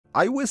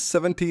iOS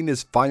 17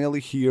 is finally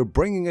here,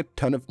 bringing a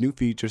ton of new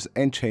features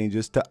and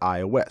changes to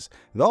iOS.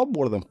 There are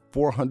more than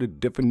 400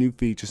 different new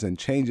features and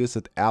changes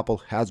that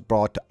Apple has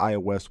brought to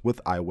iOS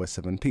with iOS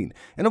 17.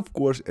 And of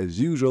course, as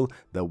usual,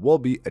 there will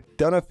be a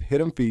ton of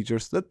hidden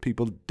features that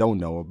people don't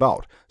know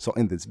about. So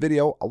in this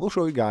video, I will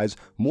show you guys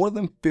more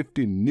than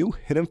 50 new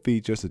hidden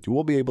features that you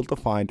will be able to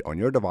find on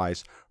your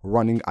device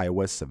running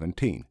iOS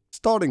 17.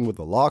 Starting with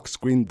the lock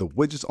screen, the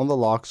widgets on the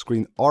lock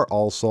screen are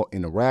also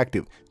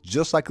interactive.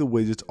 Just like the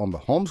widgets on the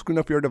home screen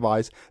of your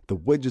device, the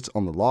widgets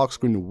on the lock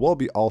screen will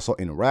be also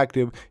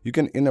interactive. You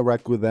can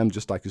interact with them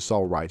just like you saw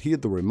right here,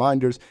 the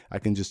reminders. I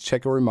can just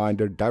check a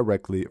reminder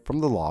directly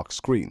from the lock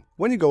screen.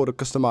 When you go to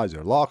customize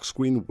your lock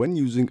screen when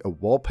using a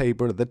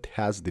wallpaper that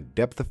has the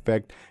depth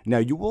effect, now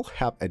you will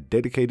have a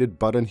dedicated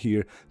button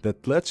here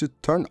that lets you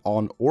turn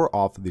on or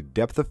off the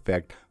depth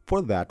effect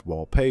for that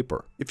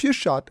wallpaper. If you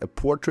shot a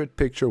portrait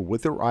picture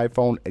with your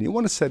iPhone and you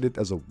want to set it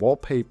as a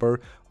wallpaper,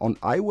 on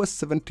iOS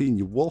 17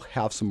 you will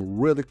have some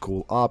really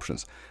cool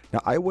options. Now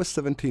iOS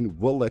 17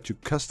 will let you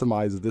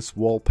customize this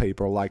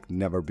wallpaper like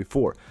never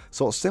before.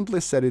 So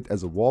simply set it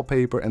as a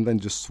wallpaper and then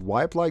just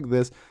swipe like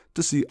this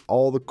to see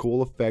all the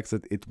cool effects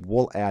that it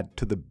will add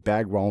to the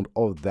background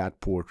of that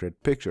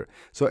portrait picture.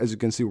 So as you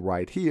can see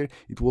right here,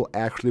 it will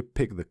actually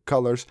pick the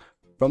colors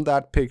from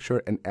that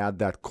picture and add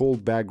that cool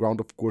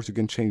background. Of course, you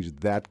can change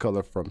that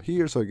color from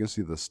here so you can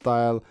see the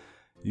style.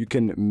 You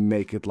can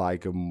make it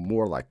like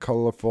more like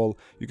colorful.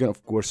 You can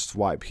of course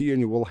swipe here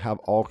and you will have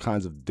all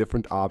kinds of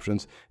different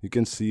options. You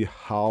can see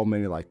how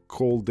many like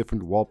cool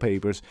different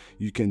wallpapers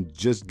you can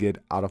just get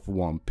out of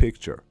one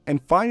picture.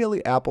 And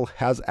finally, Apple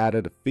has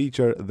added a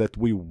feature that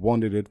we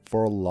wanted it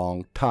for a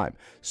long time: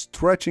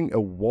 stretching a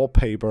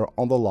wallpaper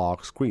on the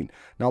lock screen.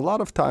 Now a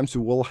lot of times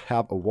you will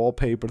have a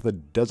wallpaper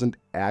that doesn't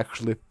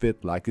actually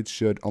fit like it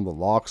should on the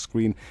lock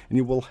screen, and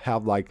you will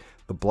have like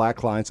the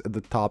black lines at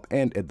the top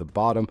and at the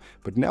bottom.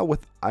 But now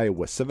with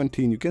iOS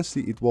 17 you can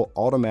see it will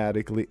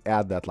automatically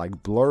add that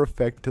like blur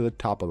effect to the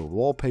top of the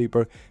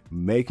wallpaper,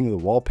 making the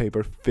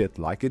wallpaper fit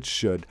like it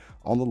should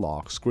on the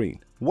lock screen.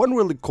 One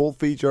really cool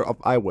feature of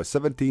iOS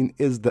 17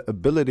 is the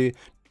ability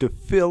to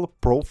fill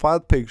profile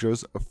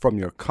pictures from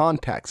your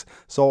contacts.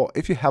 So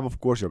if you have of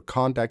course your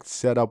contacts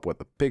set up with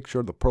the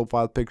picture, the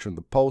profile picture and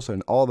the poster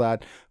and all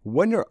that,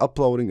 when you're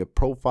uploading a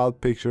profile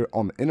picture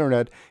on the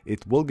internet,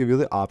 it will give you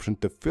the option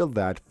to fill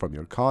that from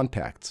your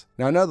contacts.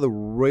 Now another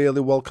really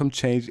welcome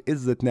change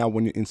is that now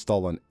when you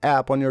install an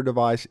app on your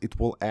device, it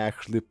will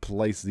actually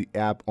place the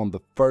app on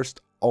the first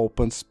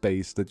open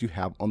space that you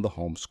have on the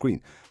home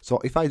screen. So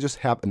if I just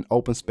have an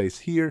open space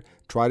here,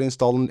 try to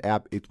install an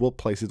app, it will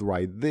place it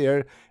right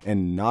there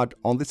and not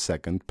on the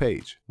second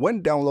page.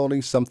 When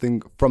downloading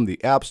something from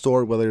the App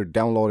Store, whether you're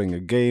downloading a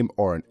game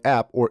or an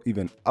app or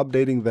even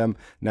updating them,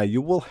 now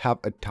you will have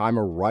a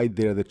timer right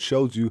there that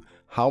shows you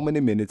how many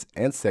minutes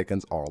and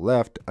seconds are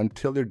left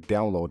until your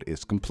download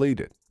is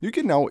completed. You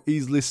can now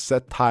easily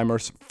set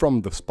timers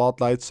from the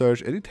Spotlight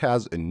search, and it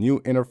has a new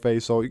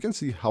interface, so you can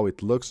see how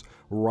it looks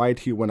right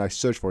here. When I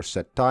search for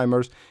set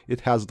timers,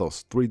 it has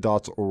those three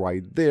dots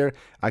right there.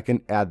 I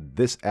can add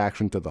this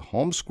action to the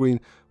home screen,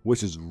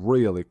 which is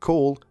really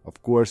cool.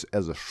 Of course,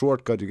 as a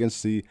shortcut, you can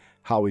see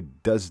how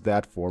it does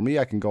that for me.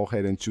 I can go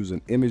ahead and choose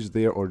an image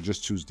there or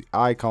just choose the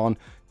icon,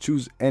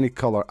 choose any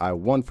color I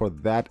want for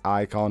that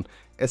icon.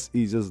 As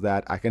easy as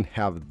that, I can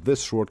have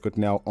this shortcut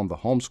now on the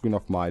home screen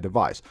of my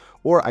device.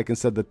 Or I can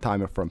set the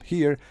timer from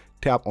here,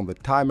 tap on the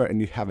timer and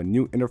you have a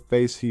new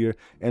interface here,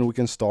 and we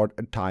can start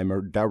a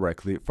timer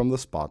directly from the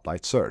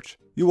Spotlight search.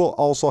 You will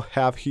also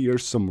have here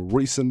some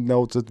recent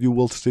notes that you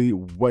will see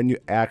when you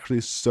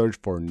actually search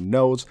for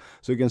notes.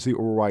 So you can see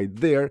right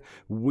there,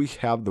 we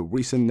have the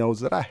recent notes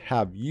that I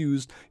have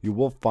used. You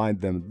will find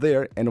them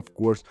there. And of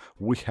course,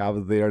 we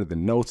have there the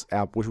Notes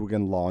app, which we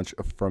can launch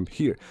from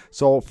here.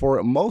 So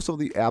for most of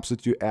the apps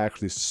that you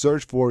actually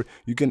search for,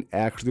 you can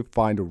actually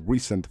find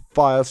recent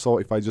files. So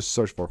if I just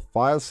search for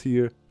files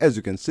here, as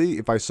you can see,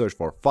 if I search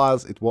for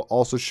files, it will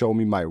also show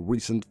me my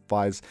recent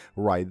files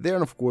right there.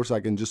 And of course, I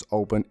can just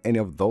open any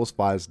of those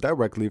files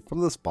directly from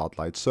the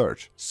Spotlight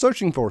search.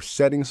 Searching for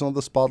settings on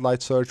the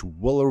Spotlight search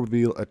will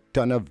reveal a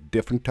ton of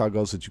different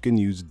toggles that you can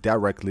use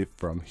directly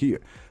from here.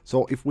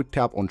 So if we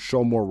tap on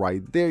show more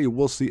right there, you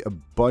will see a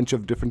bunch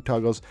of different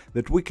toggles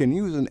that we can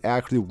use, and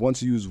actually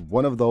once you use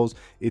one of those,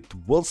 it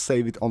will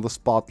save it on the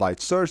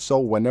Spotlight search. So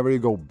whenever you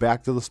go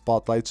back to the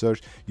Spotlight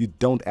search, you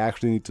don't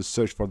actually need to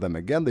search for them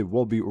again. They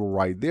will be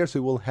right there. So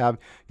you will have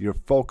your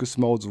focus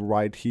modes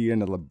right here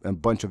and a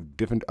bunch of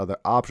different other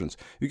options.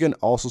 You can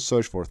also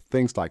search for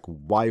things like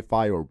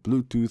Wi-Fi or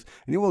Bluetooth,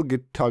 and you will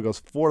get toggles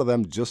for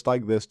them just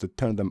like this to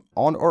turn them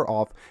on or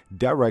off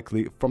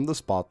directly from the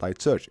Spotlight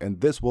search.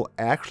 And this will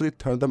actually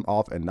turn them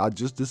off and not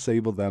just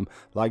disable them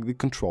like the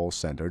Control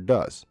Center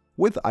does.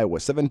 With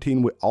iOS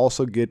 17, we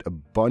also get a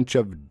bunch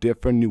of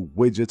different new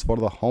widgets for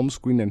the home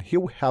screen, and here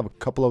we have a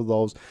couple of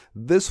those.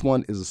 This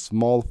one is a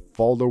small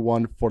folder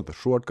one for the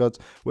shortcuts.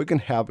 We can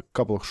have a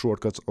couple of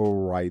shortcuts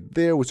right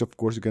there, which of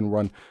course you can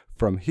run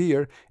from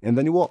here, and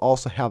then you will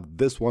also have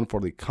this one for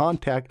the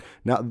contact.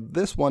 Now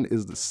this one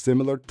is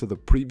similar to the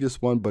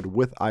previous one, but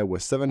with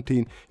iOS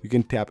 17 you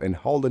can tap and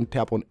hold and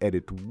tap on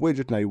edit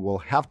widget. Now you will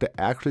have to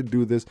actually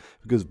do this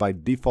because by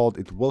default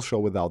it will show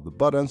without the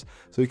buttons,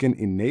 so you can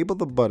enable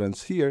the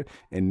buttons here,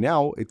 and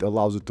now it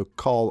allows you to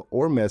call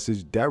or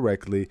message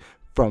directly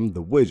from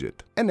the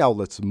widget. And now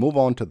let's move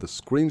on to the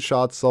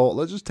screenshot. So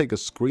let's just take a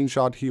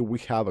screenshot here. We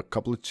have a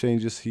couple of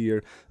changes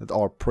here that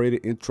are pretty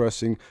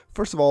interesting.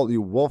 First of all,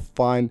 you will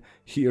find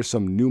here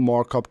some new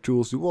markup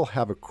tools. You will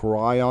have a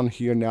crayon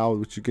here now,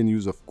 which you can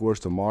use, of course,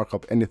 to mark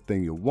up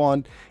anything you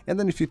want. And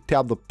then if you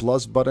tap the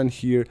plus button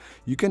here,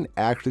 you can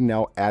actually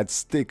now add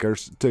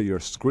stickers to your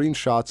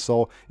screenshot.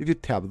 So if you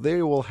tap there,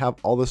 you will have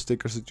all the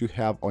stickers that you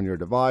have on your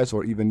device,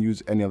 or even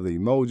use any of the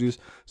emojis.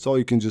 So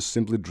you can just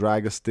simply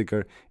drag a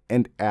sticker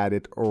and add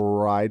it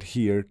right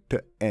here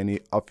to any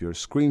of your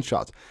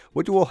screenshots.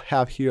 What you will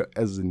have here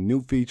as a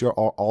new feature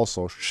are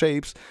also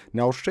shapes.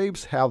 Now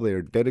shapes have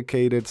their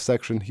dedicated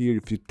section here.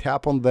 If you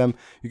tap on them,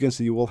 you can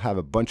see you will have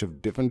a bunch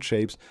of different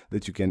shapes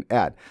that you can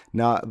add.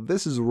 Now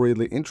this is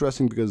really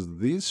interesting because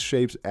these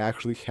shapes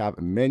actually have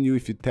a menu.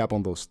 If you tap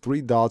on those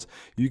three dots,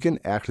 you can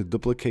actually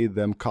duplicate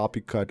them, copy,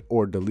 cut,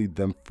 or delete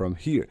them from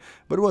here.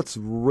 But what's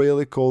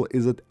really cool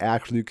is that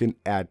actually you can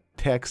add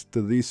text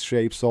to these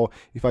shapes. So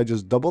if I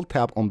just double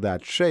tap on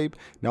that shape,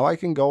 now I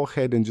can go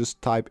ahead and just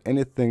type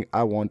anything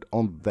I want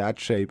on that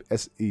shape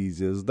as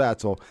easy as that.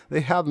 So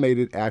they have made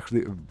it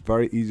actually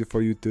very easy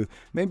for you to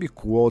maybe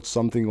quote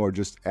something or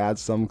just add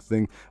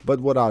something. But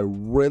what I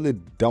really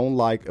don't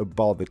like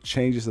about the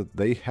changes that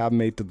they have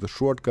made to the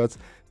shortcuts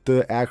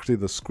to actually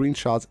the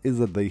screenshots is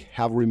that they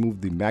have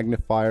removed the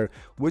magnifier,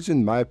 which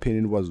in my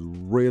opinion was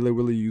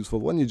really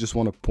useful. When you just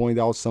want to point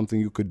out something,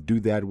 you could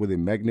do that with a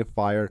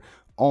magnifier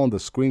on the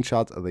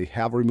screenshots. They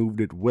have removed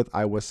it with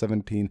iOS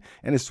 17,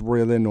 and it's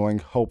really annoying.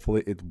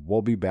 Hopefully it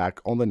will be back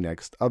on the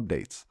next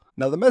updates.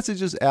 Now the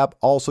Messages app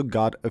also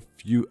got a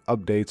few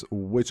updates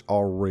which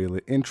are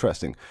really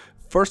interesting.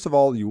 First of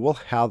all, you will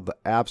have the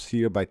apps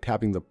here. By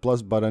tapping the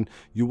plus button,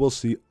 you will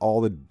see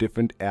all the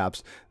different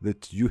apps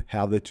that you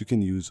have that you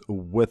can use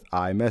with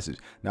iMessage.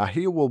 Now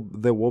here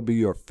there will be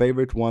your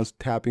favorite ones.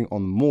 Tapping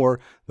on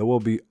more, there will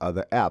be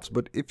other apps.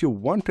 But if you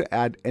want to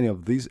add any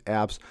of these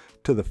apps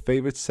to the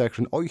favorite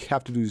section, all you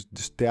have to do is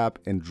just tap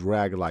and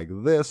drag like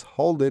this,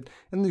 hold it,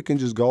 and you can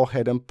just go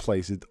ahead and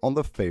place it on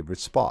the favorite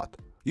spot.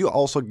 You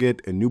also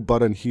get a new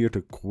button here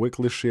to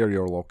quickly share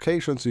your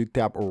location, so you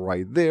tap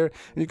right there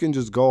and you can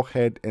just go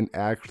ahead and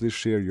actually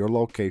share your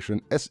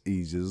location as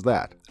easy as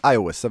that.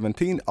 iOS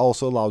 17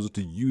 also allows you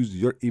to use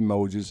your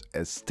emojis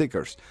as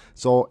stickers.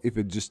 So if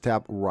you just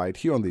tap right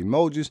here on the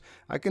emojis,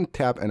 I can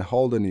tap and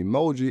hold an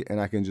emoji and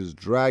I can just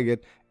drag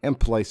it and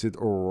place it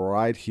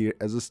right here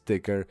as a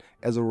sticker,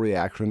 as a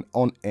reaction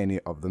on any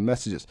of the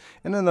messages.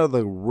 And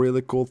another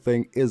really cool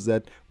thing is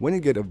that when you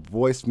get a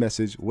voice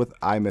message with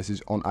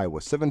iMessage on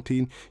iOS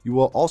 17, you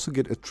will also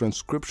get a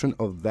transcription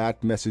of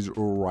that message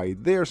right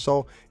there.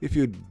 So if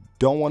you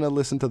don't want to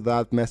listen to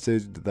that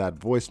message, that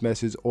voice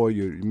message, or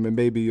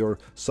maybe you're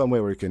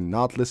somewhere where you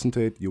cannot listen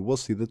to it, you will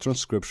see the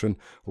transcription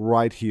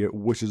right here,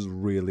 which is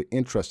really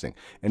interesting.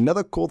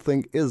 Another cool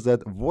thing is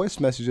that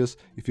voice messages,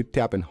 if you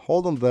tap and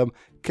hold on them,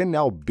 can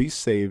now be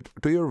saved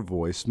to your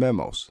voice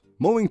memos.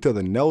 Moving to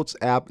the Notes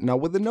app. Now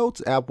with the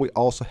Notes app, we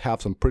also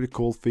have some pretty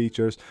cool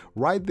features.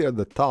 Right there at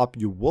the top,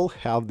 you will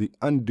have the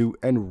undo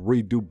and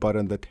redo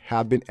button that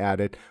have been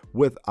added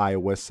with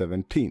iOS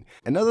 17.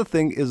 Another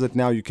thing is that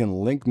now you can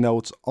link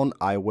notes on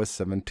iOS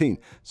 17.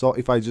 So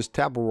if I just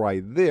tap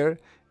right there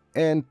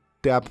and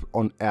tap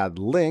on add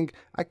link,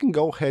 I can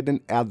go ahead and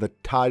add the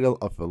title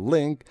of a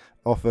link,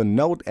 of a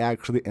note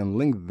actually, and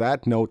link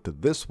that note to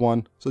this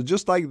one. So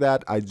just like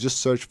that, I just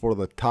search for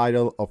the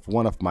title of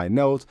one of my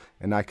notes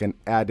and I can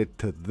add it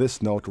to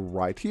this note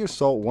right here.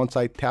 So once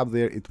I tap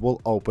there, it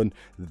will open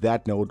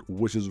that note,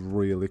 which is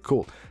really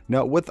cool.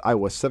 Now with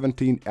iOS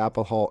 17,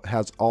 Apple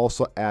has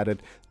also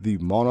added the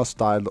mono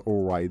style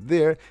right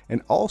there,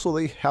 and also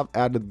they have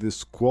added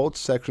this quote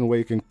section where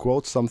you can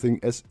quote something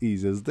as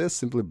easy as this,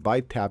 simply by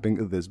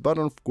tapping this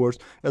button, of course,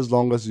 as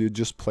long as you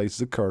just place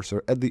the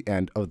cursor at the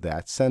end of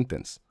that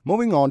sentence.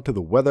 Moving on to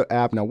the Weather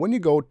app. Now when you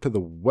go to the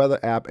Weather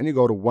app and you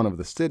go to one of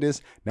the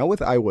cities, now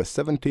with iOS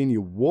 17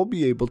 you will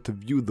be able to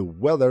view the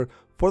weather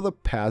for the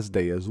past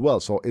day as well.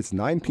 So it's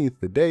 19th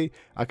today.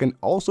 I can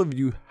also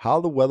view how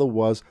the weather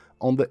was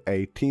on the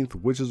 18th,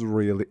 which is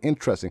really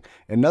interesting.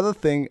 Another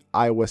thing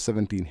iOS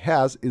 17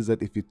 has is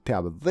that if you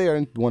tap there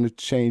and want to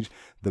change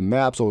the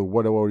maps or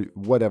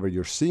whatever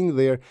you're seeing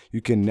there,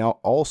 you can now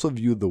also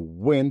view the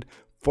wind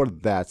for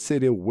that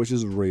city, which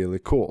is really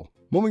cool.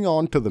 Moving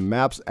on to the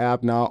Maps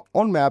app now.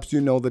 On Maps,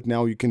 you know that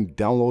now you can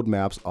download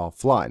maps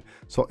offline.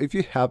 So if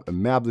you have a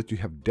map that you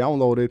have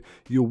downloaded,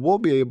 you will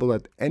be able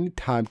at any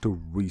time to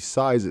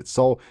resize it.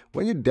 So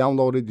when you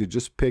download it, you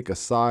just pick a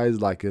size,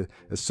 like a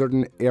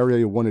certain area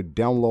you want to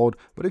download.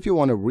 But if you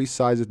want to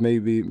resize it,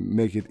 maybe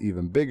make it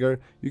even bigger,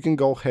 you can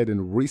go ahead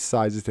and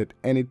resize it at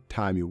any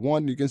time you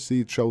want. You can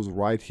see it shows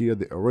right here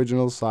the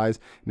original size.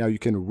 Now you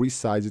can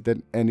resize it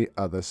at any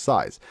other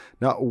size.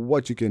 Now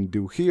what you can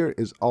do here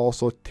is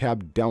also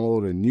tap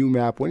download a new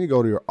map. When you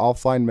go to your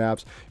offline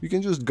maps, you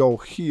can just go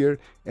here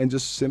and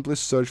just simply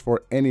search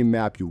for any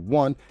map you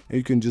want, and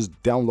you can just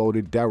download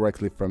it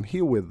directly from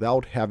here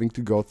without having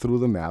to go through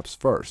the maps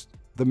first.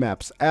 The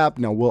Maps app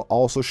now will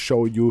also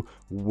show you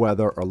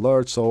weather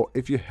alerts. So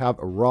if you have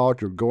a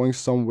route, you're going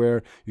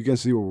somewhere, you can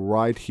see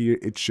right here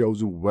it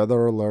shows you weather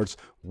alerts,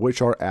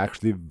 which are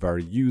actually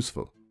very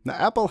useful. Now,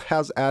 Apple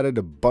has added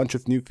a bunch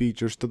of new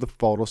features to the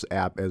Photos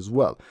app as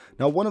well.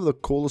 Now, one of the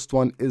coolest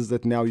one is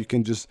that now you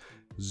can just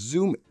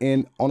zoom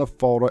in on a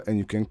photo and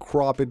you can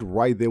crop it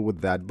right there with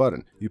that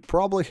button. You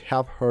probably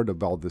have heard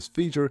about this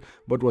feature,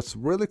 but what's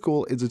really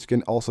cool is that you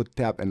can also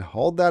tap and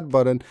hold that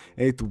button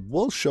and it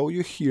will show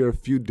you here a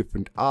few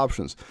different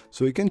options.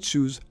 So you can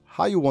choose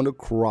how you want to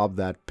crop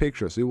that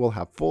picture. So you will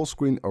have full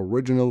screen,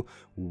 original,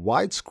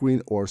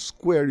 widescreen, or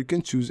square. You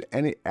can choose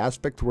any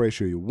aspect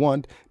ratio you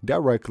want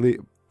directly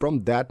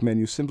from that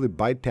menu simply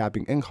by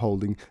tapping and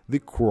holding the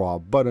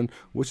crop button,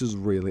 which is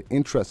really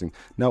interesting.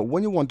 Now,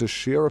 when you want to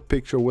share a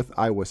picture with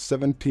iOS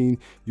 17,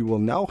 you will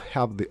now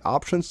have the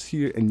options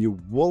here and you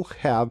will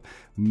have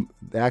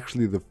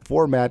actually the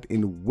format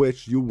in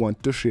which you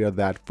want to share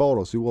that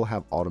photo. So you will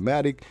have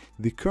automatic,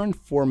 the current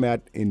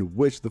format in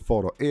which the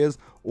photo is,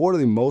 or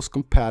the most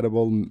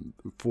compatible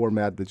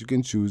format that you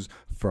can choose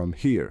from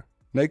here.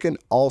 Now you can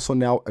also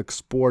now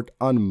export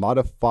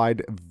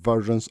unmodified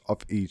versions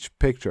of each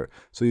picture.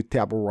 So you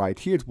tap right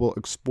here, it will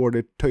export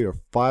it to your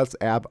Files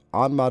app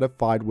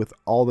unmodified with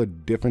all the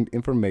different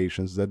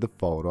informations that the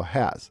photo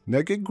has. Now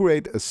you can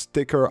create a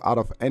sticker out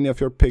of any of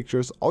your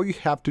pictures. All you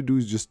have to do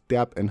is just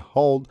tap and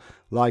hold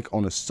like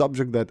on a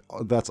subject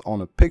that's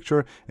on a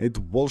picture. It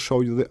will show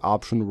you the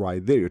option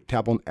right there. You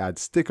tap on add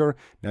sticker.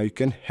 Now you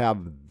can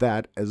have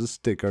that as a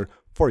sticker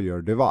for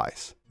your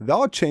device. There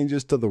are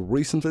changes to the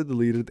recently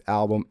deleted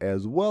album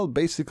as well,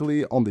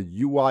 basically on the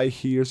UI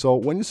here. So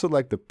when you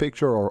select the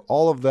picture or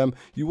all of them,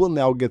 you will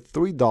now get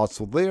 3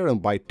 dots there,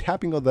 and by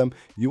tapping on them,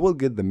 you will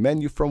get the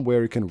menu from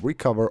where you can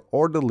recover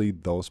or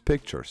delete those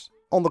pictures.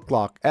 On the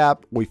Clock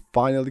app, we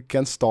finally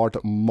can start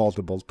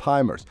multiple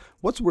timers.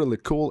 What's really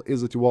cool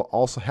is that you will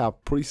also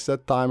have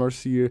preset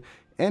timers here,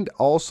 and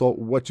also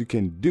what you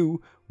can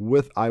do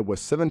with iOS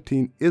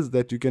 17 is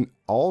that you can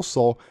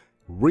also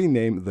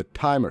rename the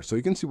timer. So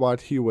you can see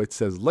right here where it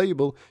says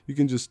label, you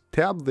can just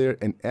tap there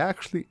and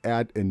actually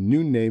add a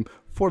new name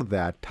for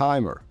that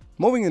timer.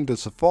 Moving into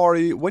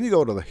Safari, when you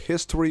go to the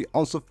history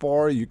on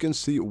Safari, you can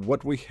see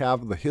what we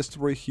have, the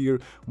history here.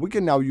 We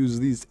can now use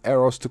these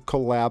arrows to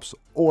collapse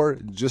or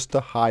just to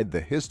hide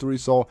the history.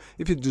 So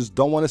if you just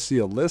don't want to see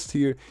a list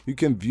here, you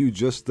can view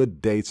just the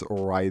dates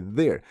right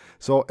there.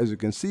 So as you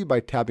can see,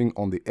 by tapping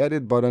on the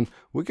edit button,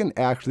 we can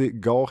actually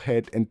go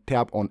ahead and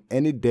tap on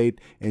any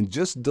date and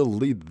just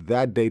delete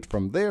that date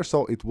from there.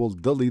 So it will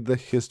delete the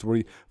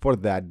history for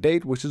that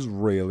date, which is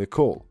really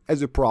cool. As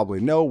you probably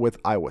know,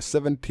 with iOS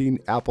 17,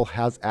 Apple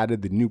has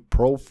added the new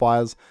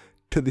profiles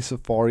to the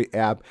Safari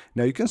app.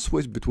 Now you can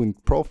switch between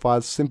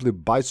profiles simply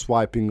by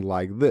swiping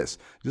like this,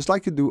 just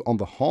like you do on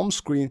the home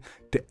screen.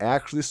 To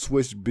actually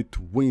switch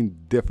between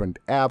different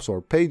apps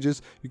or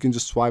pages, you can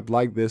just swipe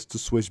like this to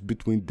switch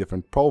between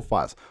different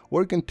profiles,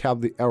 or you can tap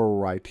the arrow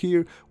right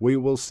here where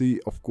you will see,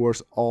 of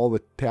course, all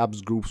the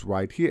tabs groups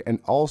right here and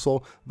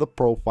also the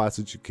profiles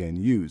that you can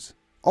use.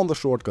 On the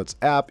Shortcuts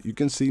app, you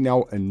can see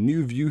now a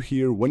new view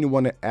here. When you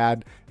want to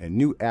add a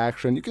new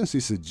action, you can see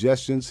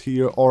suggestions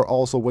here, or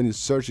also when you're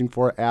searching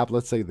for an app,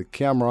 let's say the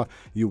camera,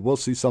 you will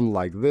see something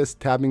like this.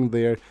 Tapping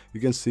there, you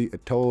can see a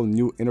total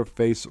new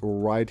interface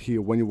right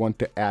here when you want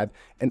to add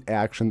an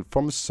action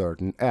from a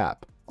certain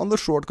app. On the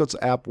Shortcuts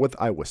app with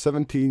iOS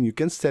 17, you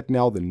can set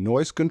now the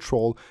noise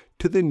control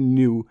to the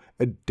new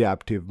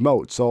adaptive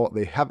mode. So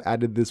they have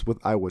added this with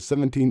iOS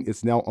 17.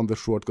 It's now on the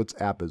Shortcuts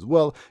app as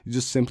well. You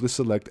just simply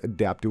select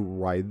adaptive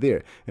right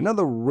there.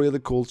 Another really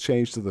cool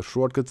change to the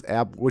Shortcuts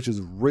app, which is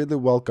really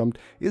welcomed,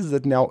 is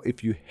that now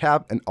if you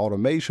have an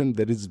automation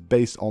that is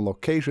based on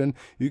location,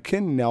 you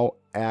can now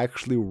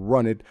actually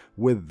run it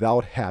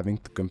without having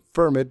to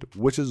confirm it,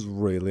 which is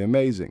really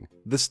amazing.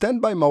 The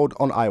standby mode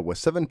on iOS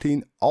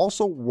 17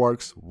 also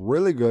works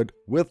really good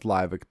with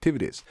live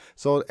activities.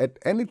 So at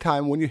any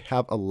time when you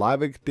have a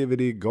live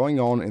activity going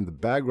on in the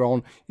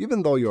background,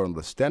 even though you're on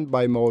the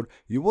standby mode,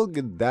 you will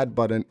get that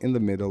button in the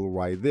middle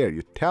right there.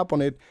 You tap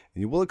on it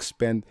and you will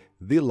expand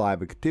the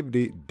live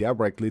activity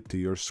directly to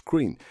your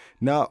screen.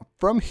 Now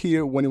from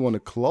here, when you want to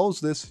close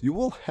this, you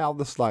will have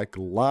this like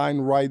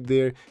line right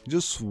there. You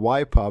just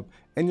swipe up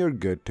and you're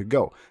good to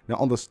go. Now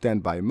on the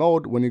standby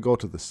mode, when you go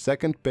to the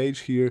second page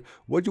here,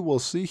 what you will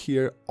see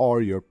here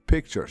are your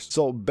pictures.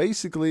 So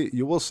basically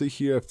you will see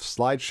here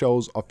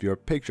slideshows of your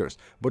pictures,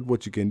 but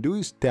what you can do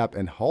is tap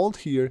and hold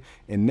here,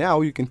 and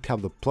now you can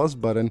tap the plus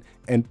button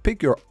and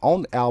pick your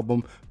own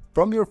album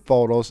from your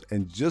photos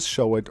and just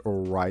show it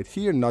right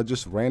here, not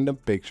just random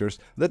pictures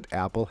that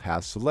Apple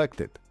has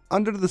selected.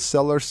 Under the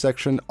seller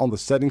section on the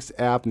settings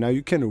app, now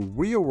you can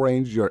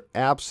rearrange your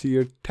apps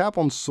here. Tap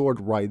on sort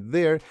right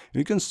there, and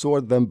you can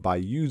sort them by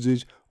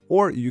usage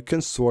or you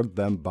can sort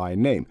them by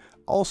name.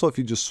 Also, if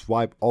you just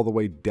swipe all the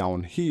way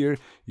down here,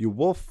 you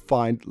will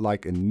find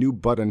like a new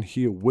button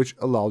here which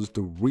allows you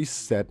to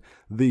reset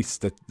the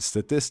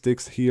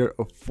statistics here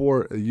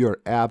for your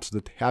apps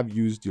that have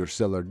used your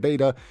seller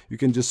data. You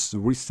can just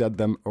reset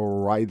them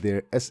right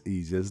there, as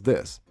easy as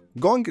this.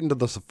 Going into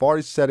the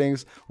Safari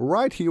settings,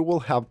 right here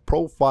we'll have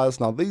profiles.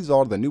 Now these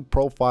are the new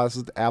profiles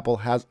that Apple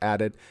has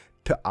added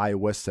to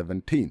iOS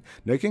 17.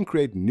 Now you can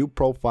create new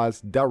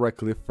profiles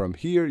directly from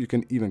here. You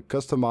can even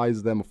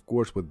customize them, of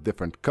course, with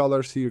different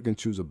colors. Here you can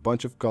choose a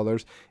bunch of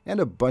colors and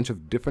a bunch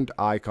of different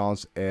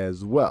icons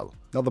as well.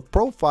 Now the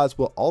profiles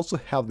will also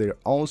have their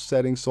own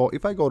settings. So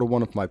if I go to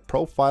one of my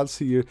profiles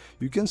here,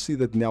 you can see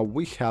that now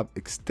we have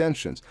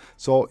extensions.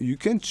 So you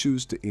can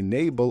choose to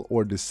enable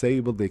or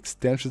disable the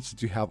extensions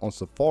that you have on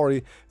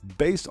Safari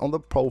based on the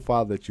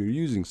profile that you're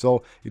using.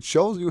 So it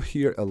shows you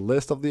here a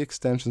list of the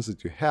extensions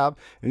that you have,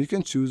 and you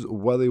can choose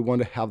whether you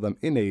want to have them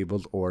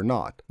enabled or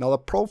not. Now the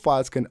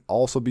profiles can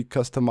also be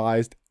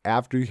customized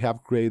after you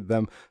have created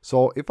them.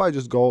 So if I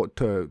just go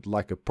to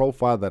like a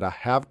profile that I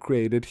have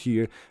created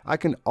here, I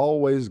can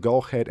always go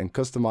ahead and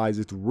customize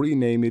it,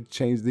 rename it,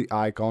 change the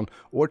icon,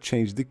 or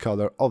change the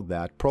color of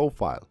that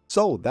profile.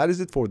 So that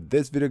is it for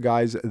this video,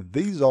 guys.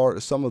 These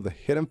are some of the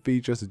hidden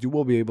features that you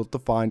will be able to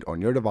find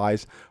on your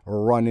device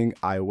running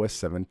iOS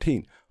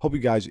 17. Hope you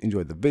guys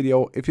enjoyed the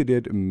video. If you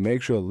did,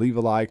 make sure to leave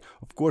a like.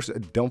 Of course,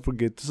 don't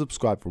forget to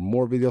subscribe for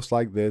more videos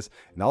like this,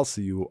 and I'll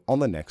see you on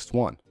the next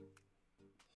one.